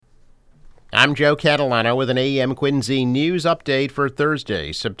I'm Joe Catalano with an AM Quincy news update for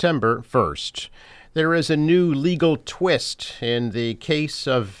Thursday, September 1st. There is a new legal twist in the case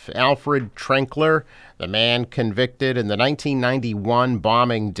of Alfred Trenkler, the man convicted in the 1991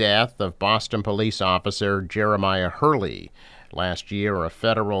 bombing death of Boston police officer Jeremiah Hurley. Last year, a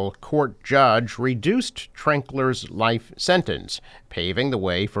federal court judge reduced Trenkler's life sentence, paving the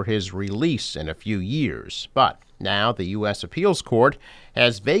way for his release in a few years. But now the U.S. Appeals Court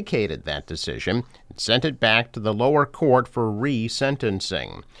has vacated that decision and sent it back to the lower court for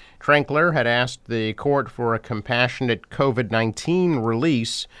re-sentencing. Trenkler had asked the court for a compassionate COVID-19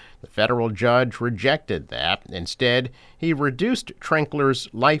 release. The federal judge rejected that. Instead, he reduced Trenkler's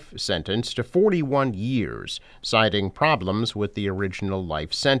life sentence to 41 years, citing problems with the original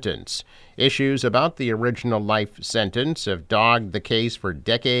life sentence. Issues about the original life sentence have dogged the case for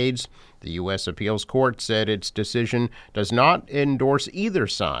decades. The U.S. Appeals Court said its decision does not endorse either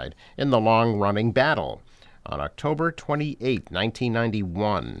side in the long-running battle. On October 28,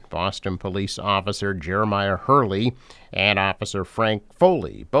 1991, Boston police officer Jeremiah Hurley and Officer Frank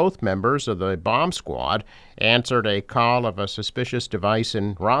Foley, both members of the bomb squad, answered a call of a suspicious device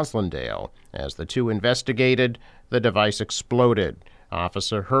in Roslindale. As the two investigated, the device exploded.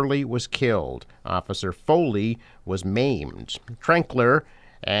 Officer Hurley was killed. Officer Foley was maimed. Trenkler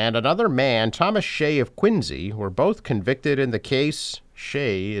and another man, Thomas Shea of Quincy, were both convicted in the case.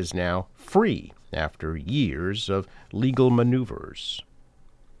 Shea is now free after years of legal maneuvers.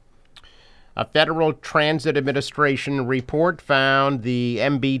 A Federal Transit Administration report found the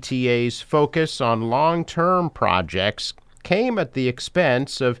MBTA's focus on long-term projects came at the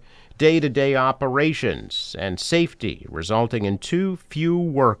expense of day-to-day operations and safety, resulting in too few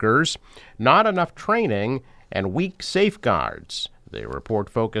workers, not enough training, and weak safeguards. The report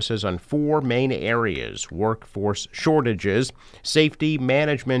focuses on four main areas: workforce shortages, safety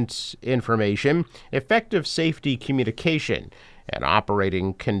management information, effective safety communication, and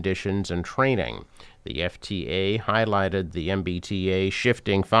operating conditions and training. The FTA highlighted the MBTA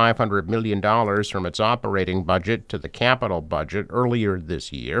shifting $500 million from its operating budget to the capital budget earlier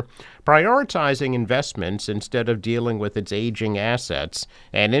this year, prioritizing investments instead of dealing with its aging assets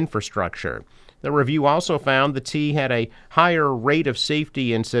and infrastructure. The review also found the T had a higher rate of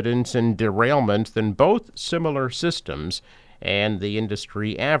safety incidents and derailments than both similar systems and the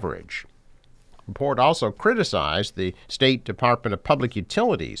industry average. The report also criticized the State Department of Public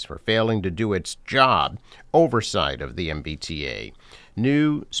Utilities for failing to do its job oversight of the MBTA.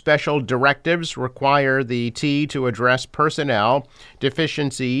 New special directives require the T to address personnel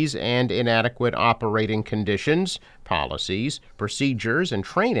deficiencies and inadequate operating conditions, policies, procedures, and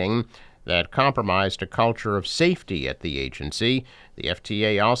training that compromised a culture of safety at the agency. The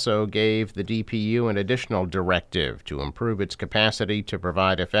FTA also gave the DPU an additional directive to improve its capacity to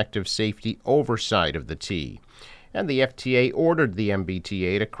provide effective safety oversight of the T. And the FTA ordered the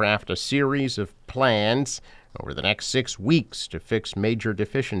MBTA to craft a series of plans over the next 6 weeks to fix major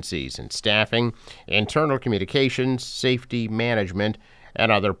deficiencies in staffing, internal communications, safety management,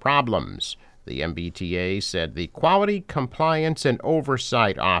 and other problems. The MBTA said the Quality, Compliance, and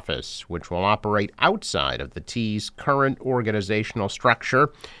Oversight Office, which will operate outside of the T's current organizational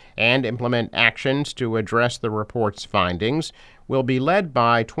structure and implement actions to address the report's findings, will be led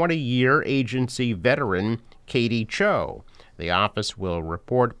by 20-year agency veteran Katie Cho. The office will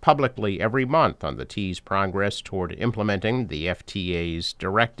report publicly every month on the T's progress toward implementing the FTA's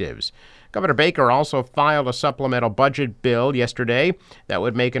directives. Governor Baker also filed a supplemental budget bill yesterday that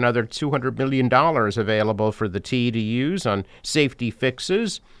would make another $200 million available for the T to use on safety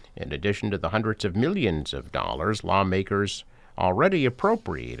fixes, in addition to the hundreds of millions of dollars lawmakers already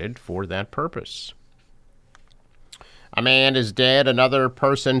appropriated for that purpose. A man is dead, another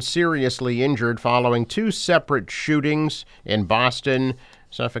person seriously injured following two separate shootings in Boston.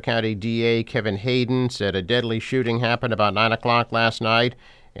 Suffolk County DA Kevin Hayden said a deadly shooting happened about 9 o'clock last night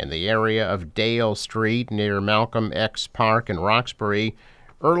in the area of Dale Street near Malcolm X Park in Roxbury.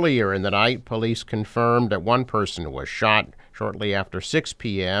 Earlier in the night, police confirmed that one person was shot shortly after 6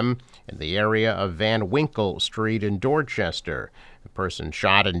 p.m. in the area of Van Winkle Street in Dorchester. The person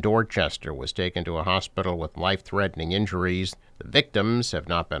shot in Dorchester was taken to a hospital with life-threatening injuries. The victims have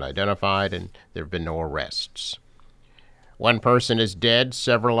not been identified, and there have been no arrests. One person is dead,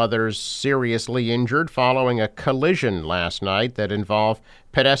 several others seriously injured following a collision last night that involved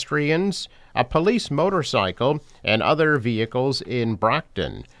pedestrians, a police motorcycle, and other vehicles in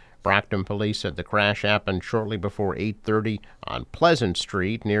Brockton. Brockton police said the crash happened shortly before 8:30 on Pleasant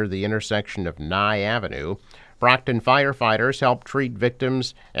Street near the intersection of Nye Avenue. Brockton firefighters helped treat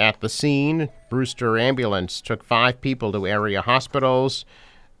victims at the scene. Brewster Ambulance took 5 people to area hospitals.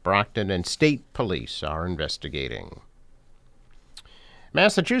 Brockton and state police are investigating.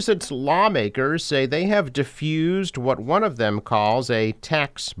 Massachusetts lawmakers say they have defused what one of them calls a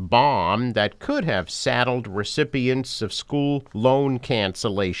tax bomb that could have saddled recipients of school loan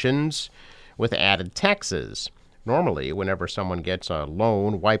cancellations with added taxes. Normally, whenever someone gets a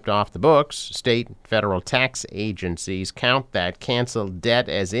loan wiped off the books, state and federal tax agencies count that canceled debt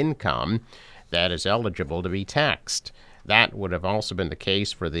as income that is eligible to be taxed. That would have also been the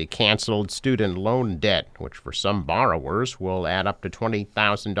case for the canceled student loan debt, which for some borrowers will add up to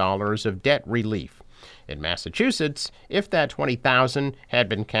 $20,000 of debt relief. In Massachusetts, if that $20,000 had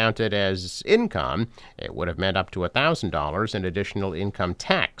been counted as income, it would have meant up to $1,000 in additional income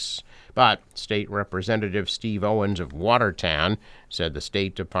tax. But State Representative Steve Owens of Watertown said the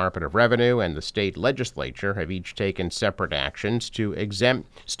State Department of Revenue and the state legislature have each taken separate actions to exempt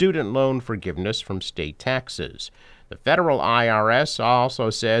student loan forgiveness from state taxes. The federal IRS also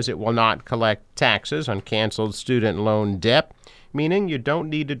says it will not collect taxes on canceled student loan debt, meaning you don't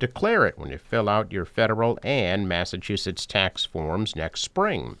need to declare it when you fill out your federal and Massachusetts tax forms next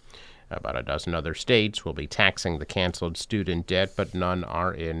spring. About a dozen other states will be taxing the canceled student debt, but none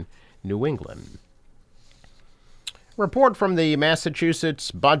are in New England. Report from the Massachusetts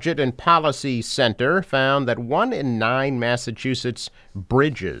Budget and Policy Center found that 1 in 9 Massachusetts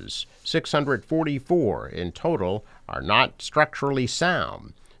bridges, 644 in total, are not structurally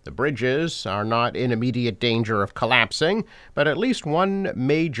sound. The bridges are not in immediate danger of collapsing, but at least one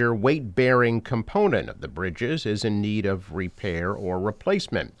major weight-bearing component of the bridges is in need of repair or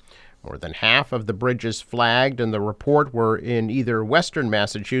replacement. More than half of the bridges flagged in the report were in either western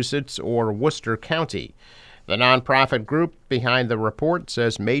Massachusetts or Worcester County. The nonprofit group behind the report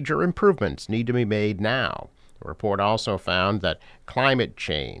says major improvements need to be made now. The report also found that climate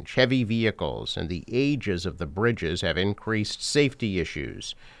change, heavy vehicles, and the ages of the bridges have increased safety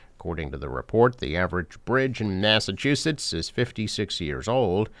issues. According to the report, the average bridge in Massachusetts is 56 years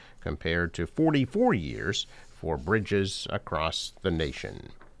old, compared to 44 years for bridges across the nation.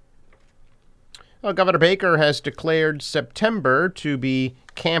 Well, Governor Baker has declared September to be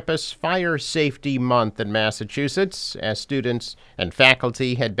Campus Fire Safety Month in Massachusetts. As students and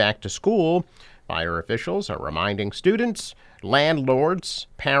faculty head back to school, fire officials are reminding students, landlords,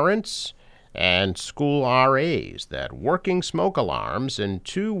 parents, and school RAs that working smoke alarms in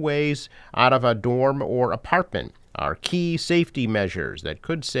 2 ways out of a dorm or apartment are key safety measures that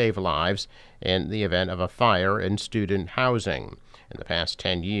could save lives in the event of a fire in student housing. In the past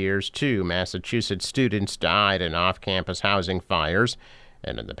 10 years, 2 Massachusetts students died in off-campus housing fires,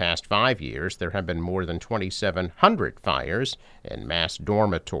 and in the past 5 years, there have been more than 2,700 fires in mass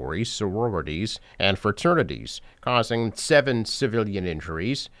dormitories, sororities, and fraternities, causing 7 civilian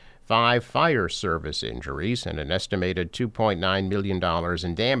injuries, 5 fire service injuries, and an estimated $2.9 million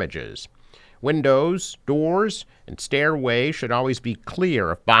in damages. Windows, doors, and stairways should always be clear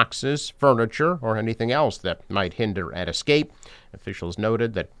of boxes, furniture, or anything else that might hinder an escape. Officials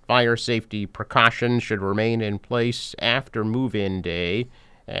noted that fire safety precautions should remain in place after move-in day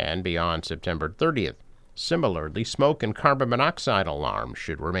and beyond September 30th. Similarly, smoke and carbon monoxide alarms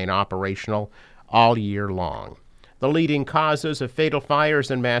should remain operational all year long. The leading causes of fatal fires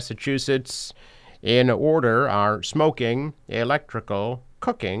in Massachusetts in order are smoking, electrical,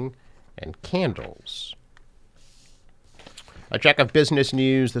 cooking, and candles. A check of business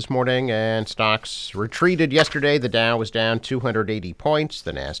news this morning, and stocks retreated yesterday. The Dow was down 280 points.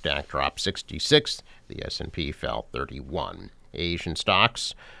 The Nasdaq dropped 66. The S&P fell 31. Asian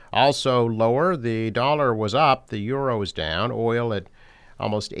stocks also lower. The dollar was up. The euro was down. Oil at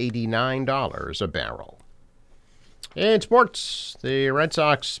almost $89 a barrel. In sports, the Red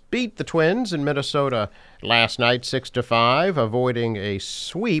Sox beat the Twins in Minnesota last night 6-5, avoiding a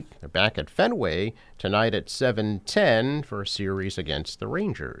sweep. They're back at Fenway tonight at 7:10 for a series against the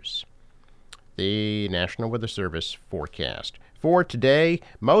Rangers. The National Weather Service forecast. For today,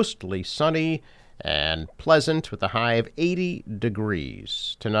 mostly sunny and pleasant with a high of 80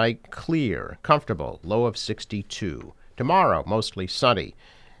 degrees. Tonight, clear, comfortable, low of 62. Tomorrow, mostly sunny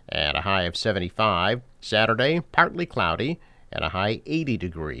and a high of 75. Saturday, partly cloudy and a high 80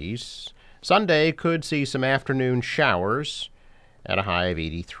 degrees. Sunday could see some afternoon showers at a high of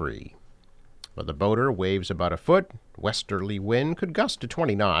 83. For the boater, waves about a foot. Westerly wind could gust to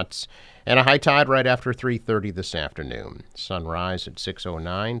 20 knots. And a high tide right after 3:30 this afternoon. Sunrise at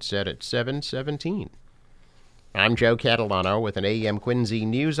 6:09, set at 7:17. I'm Joe Catalano with an AM Quincy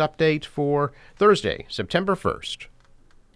news update for Thursday, September 1st.